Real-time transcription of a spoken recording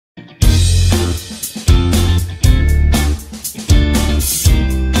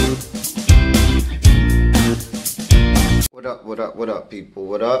What up, what up, what up, people?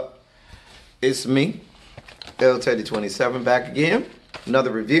 What up? It's me, L3027, back again.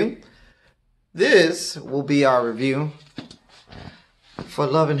 Another review. This will be our review for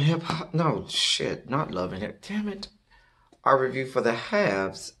Love and Hip Hop. No, shit, not Love and Hip. Damn it. Our review for The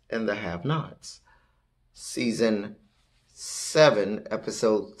Haves and the Have-Nots. Season 7,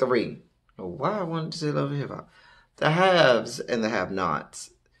 Episode 3. Oh, why I wanted to say Love and Hip Hop. The Haves and the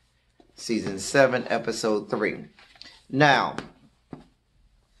Have-Nots. Season 7, Episode 3. Now,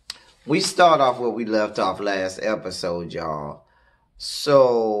 we start off where we left off last episode, y'all.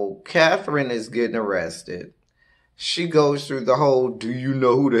 So, Catherine is getting arrested. She goes through the whole, do you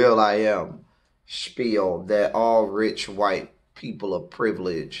know who the hell I am? Spiel that all rich white people of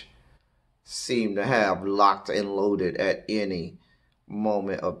privilege seem to have locked and loaded at any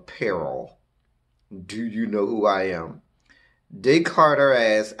moment of peril. Do you know who I am? They cart her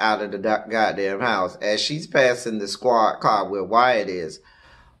ass out of the goddamn house as she's passing the squad car where Wyatt is.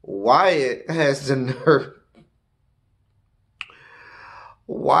 Wyatt has the nerve.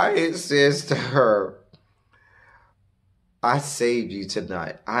 Wyatt says to her, I saved you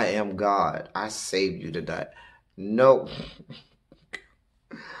tonight. I am God. I saved you tonight. No.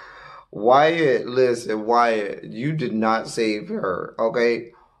 Wyatt, listen, Wyatt, you did not save her,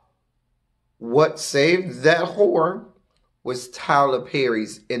 okay? What saved that whore was Tyler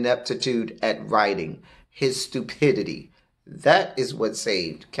Perry's ineptitude at writing, his stupidity. That is what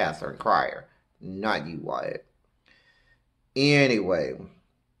saved Catherine Cryer, not you, Wyatt. Anyway,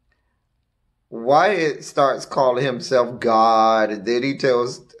 Wyatt starts calling himself God, and then he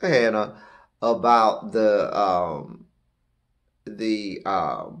tells Hannah about the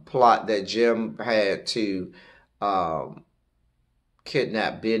plot that Jim had to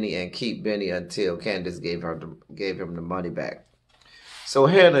kidnap Benny and keep Benny until Candace gave him the money back. So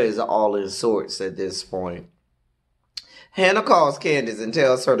Hannah is all in sorts at this point. Hannah calls Candace and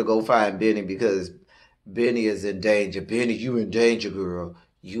tells her to go find Benny because Benny is in danger. Benny, you in danger, girl.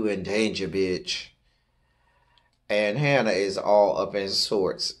 You in danger, bitch. And Hannah is all up in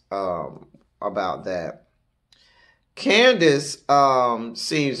sorts about that. Candace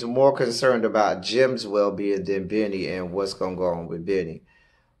seems more concerned about Jim's well-being than Benny and what's going to go on with Benny.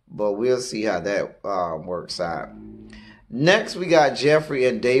 But we'll see how that works out. Next, we got Jeffrey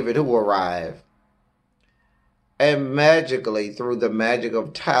and David who arrive. And magically, through the magic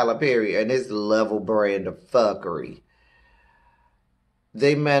of Tyler Perry and his level brand of fuckery,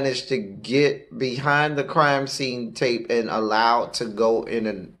 they managed to get behind the crime scene tape and allowed to go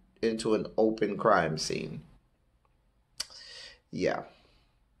into an open crime scene. Yeah.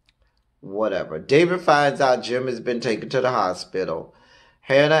 Whatever. David finds out Jim has been taken to the hospital.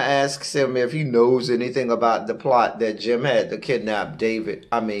 Hannah asks him if he knows anything about the plot that Jim had to kidnap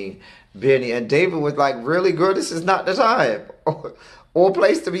Benny. And David was like, really, girl, this is not the time or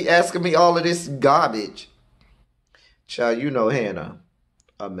place to be asking me all of this garbage. Child, you know Hannah,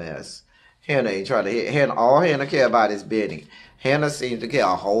 a mess. Hannah ain't trying to hit. Hannah, all Hannah care about is Benny. Hannah seems to care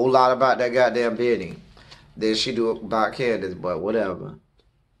a whole lot about that goddamn Benny than she do about Candace, but whatever.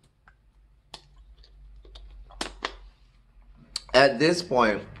 At this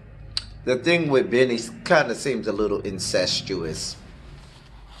point, the thing with Benny kind of seems a little incestuous,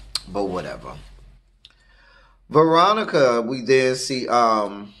 but whatever. Veronica, we then see,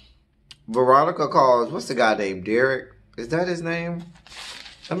 Veronica calls, what's the guy named Derek? Is that his name?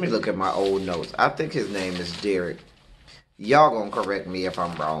 Let me look at my old notes. I think his name is Derek. Y'all gonna correct me if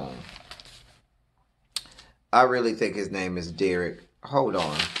I'm wrong. I really think his name is Derek. Hold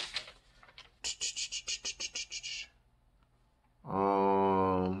on.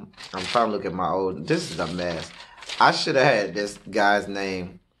 I'm trying to look at my old. This is a mess. I should have had this guy's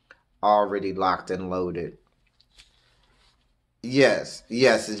name already locked and loaded. Yes,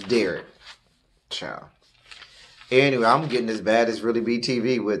 it's Derek. Ciao. Anyway, I'm getting as bad as Really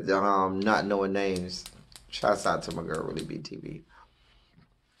BTV with not knowing names. Shouts out to my girl Really BTV.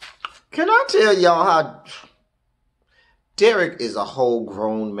 Can I tell y'all how Derek is a whole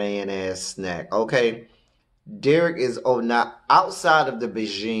grown man ass snack, okay? Derek is, now outside of the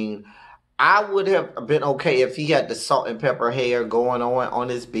Beijing, I would have been okay if he had the salt and pepper hair going on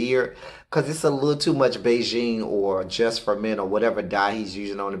his beard, because it's a little too much Beijing or Just for Men or whatever dye he's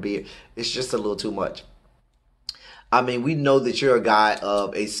using on the beard. It's just a little too much. I mean, we know that you're a guy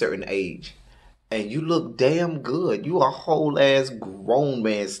of a certain age, and you look damn good. You a whole ass grown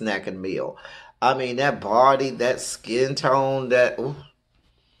man snacking meal. I mean, that body, that skin tone, that, ooh.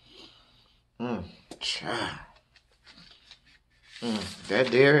 That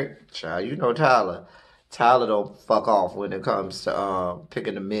Derek, child, you know Tyler. Tyler don't fuck off when it comes to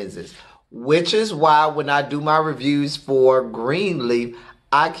picking the menses. which is why when I do my reviews for Greenleaf,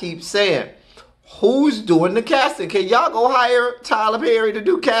 I keep saying, who's doing the casting? Can y'all go hire Tyler Perry to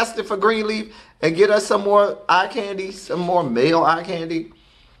do casting for Greenleaf and get us some more eye candy, some more male eye candy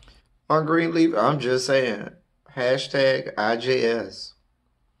on Greenleaf? I'm just saying. Hashtag IJS.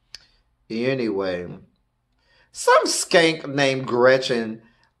 Anyway, some skank named Gretchen,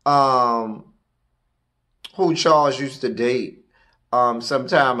 who Charles used to date some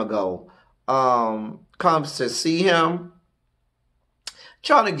time ago, comes to see him,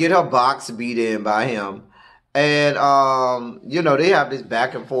 trying to get her box beat in by him. And, you know, they have this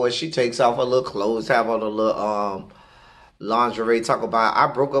back and forth. She takes off her little clothes, have on a little lingerie, talk about, I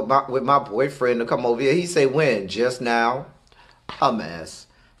broke up with my boyfriend to come over here. He say, when? Just now? A mess.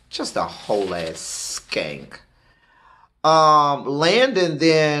 Just a whole ass skank. Landon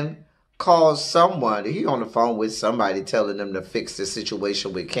then calls someone. He on the phone with somebody telling them to fix the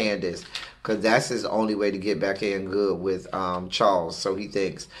situation with Candace, because that's his only way to get back in good with Charles, so he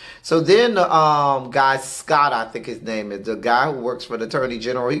thinks. So then the guy, Scott, I think his name is, the guy who works for the Attorney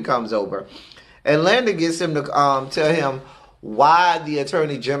General, he comes over. And Landon gets him to tell him why the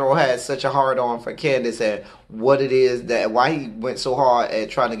Attorney General had such a hard on for Candace and what it is that, why he went so hard at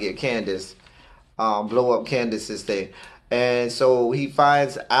trying to get Candace, blow up Candace's thing. And so he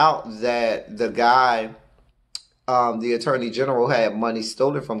finds out that the guy, the Attorney General, had money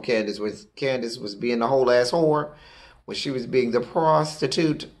stolen from Candace, when Candace was being the whole ass whore, when she was being the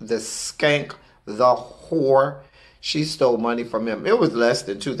prostitute, the skank, the whore. She stole money from him. It was less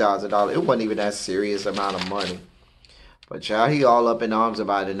than $2,000. It wasn't even that serious amount of money. But child, he all up in arms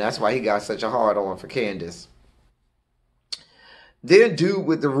about it, and that's why he got such a hard on for Candace. Then dude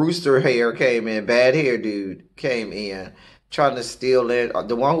with the rooster hair came in, bad hair dude came in, trying to steal in,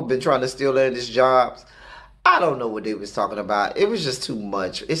 the one who been trying to steal in his jobs. I don't know what they was talking about. It was just too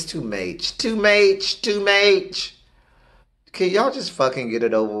much. It's too much. Too much. Too much. Can y'all just fucking get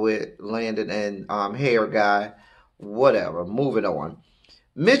it over with, Landon and hair guy? Whatever. Moving on.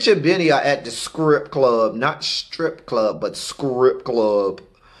 Mitch and Benny are at the script club. Not strip club, but script club.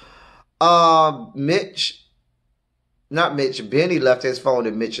 Benny left his phone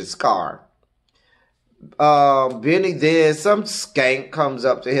in Mitch's car. Benny then, some skank comes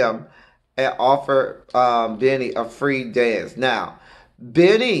up to him and offer Benny a free dance. Now,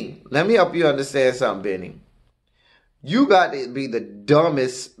 Benny, let me help you understand something, Benny. You got to be the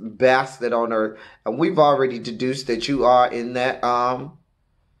dumbest bastard on earth. And we've already deduced that you are in that,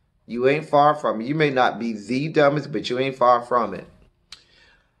 you ain't far from it. You may not be the dumbest, but you ain't far from it.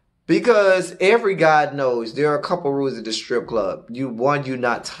 Because every guy knows there are a couple rules at the strip club. One, you're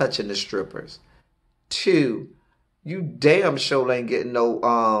not touching the strippers. Two, you damn sure ain't getting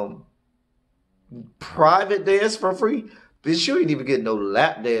no private dance for free. Bitch, you ain't even getting no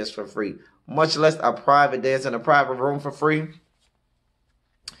lap dance for free. Much less a private dance in a private room for free.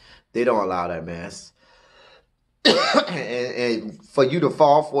 They don't allow that mess. and for you to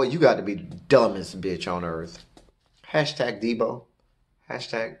fall for it, you got to be the dumbest bitch on earth. Hashtag Debo.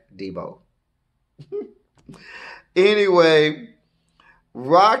 Hashtag Debo. Anyway,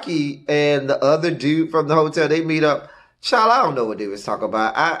 Rocky and the other dude from the hotel, they meet up. Child, I don't know what they was talking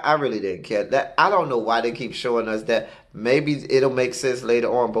about. I really didn't care. That I don't know why they keep showing us that. Maybe it'll make sense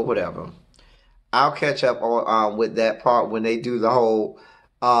later on, but whatever. I'll catch up on with that part when they do the whole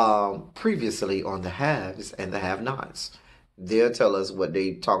previously on the haves and the have-nots. They'll tell us what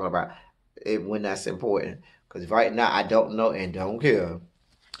they talking about when that's important. Because right now, I don't know and don't care.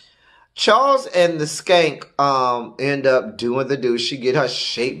 Charles and the skank end up doing the do. She get her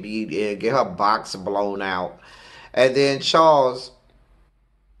shape beat in, get her box blown out. And then Charles,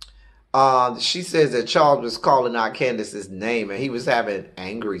 she says that Charles was calling out Candace's name and he was having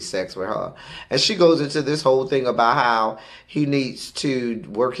angry sex with her. And she goes into this whole thing about how he needs to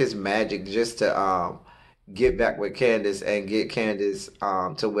work his magic just to get back with Candace and get Candace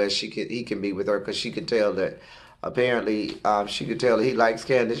to where he can be with her, because she could tell that apparently she could tell that he likes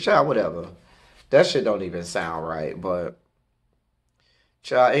Candace. Child, whatever. That shit don't even sound right, but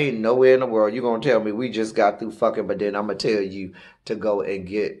child, ain't nowhere in the world you gonna tell me we just got through fucking, but then I'm gonna tell you to go and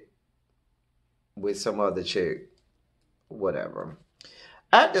get with some other chick. Whatever.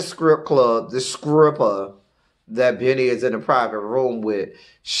 At the script club, the scripper that Benny is in a private room with,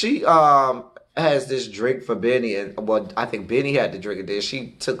 she has this drink for Benny, and well, I think Benny had to drink it there.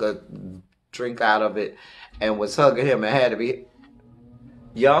 She took a drink out of it and was hugging him and had to be.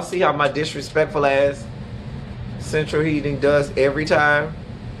 Y'all see how my disrespectful ass central heating does every time?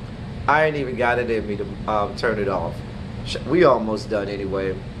 I ain't even got it in me to turn it off. We almost done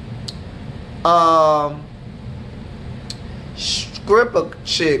anyway. stripper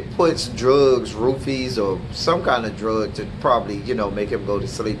chick puts drugs, roofies, or some kind of drug to probably, make him go to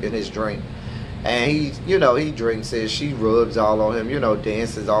sleep in his drink. And he drinks it. She rubs all on him,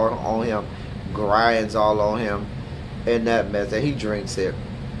 dances all on him, grinds all on him, and that method. He drinks it.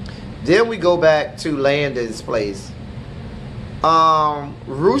 Then we go back to Landon's place.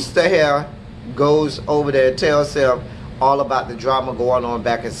 Rooster Hair goes over there and tells him all about the drama going on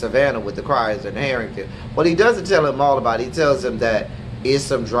back in Savannah with the Criers and Harrington. But he doesn't tell him all about it. He tells him that it's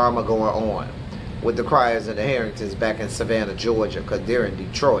some drama going on with the Criers and the Harringtons back in Savannah, Georgia, because they're in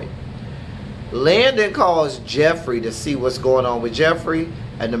Detroit. Landon calls Jeffrey to see what's going on with Jeffrey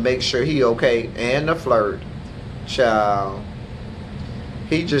and to make sure he okay, and the flirt. Child.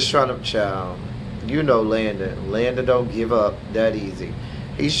 He just trying to, child. Landon. Landon don't give up that easy.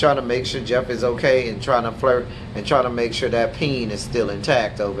 He's trying to make sure Jeff is okay and trying to flirt and trying to make sure that peen is still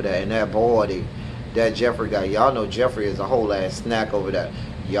intact over there and that body that Jeffrey got. Y'all know Jeffrey is a whole ass snack over there.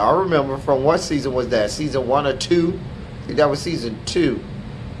 Y'all remember from what season was that? Season 1 or 2? I think that was season 2.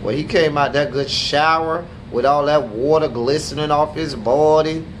 Where he came out that good shower with all that water glistening off his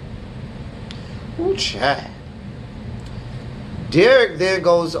body. Ooh, child. Derek then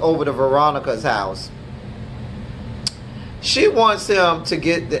goes over to Veronica's house. She wants him to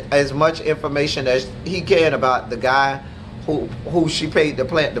get as much information as he can about the guy who she paid to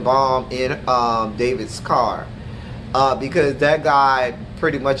plant the bomb in David's car. Because that guy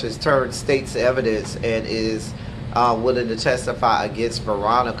pretty much has turned state's evidence and is willing to testify against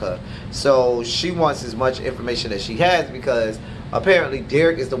Veronica. So she wants as much information as she has, because apparently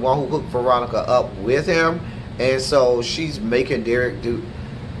Derek is the one who hooked Veronica up with him. And so she's making Derek do.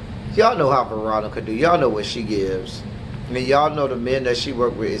 Y'all know how Veronica do. Y'all know what she gives. I mean, y'all know the men that she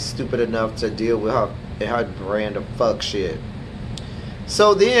worked with is stupid enough to deal with her and her brand of fuck shit.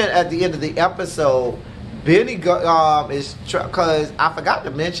 So then at the end of the episode, Benny is, because I forgot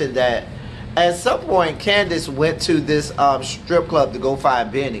to mention that at some point Candace went to this strip club to go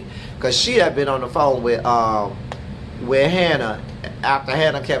find Benny, because she had been on the phone with Hannah after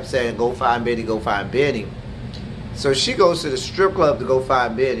Hannah kept saying, go find Benny, go find Benny. So she goes to the strip club to go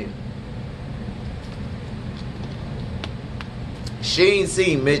find Benny. She ain't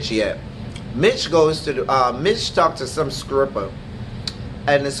seen Mitch yet. Mitch goes to the Mitch talked to some stripper,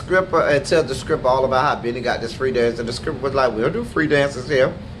 and the stripper tells the stripper all about how Benny got this free dance, and the stripper was like, we'll do free dances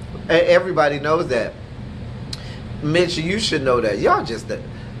here. And everybody knows that. Mitch, you should know that.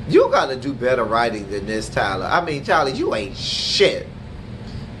 You gotta do better writing than this, Tyler. I mean, Tyler, you ain't shit.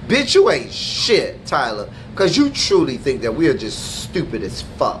 Bitch, you ain't shit, Tyler. Because you truly think that we are just stupid as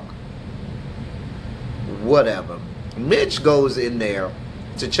fuck. Whatever. Mitch goes in there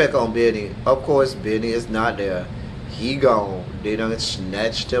to check on Benny. Of course, Benny is not there. He gone. They done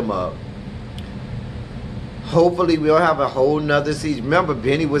snatched him up. Hopefully we'll have a whole nother season. Remember,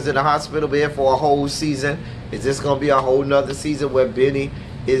 Benny was in the hospital bed for a whole season. Is this going to be a whole nother season where Benny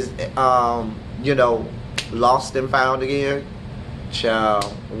is, lost and found again? Child,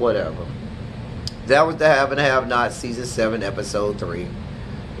 whatever. That was the Have and Have Not, Season 7, Episode 3.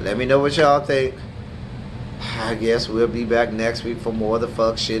 Let me know what y'all think. I guess we'll be back next week for more of the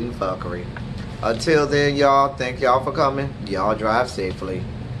fuck shit and fuckery. Until then, y'all, thank y'all for coming. Y'all drive safely.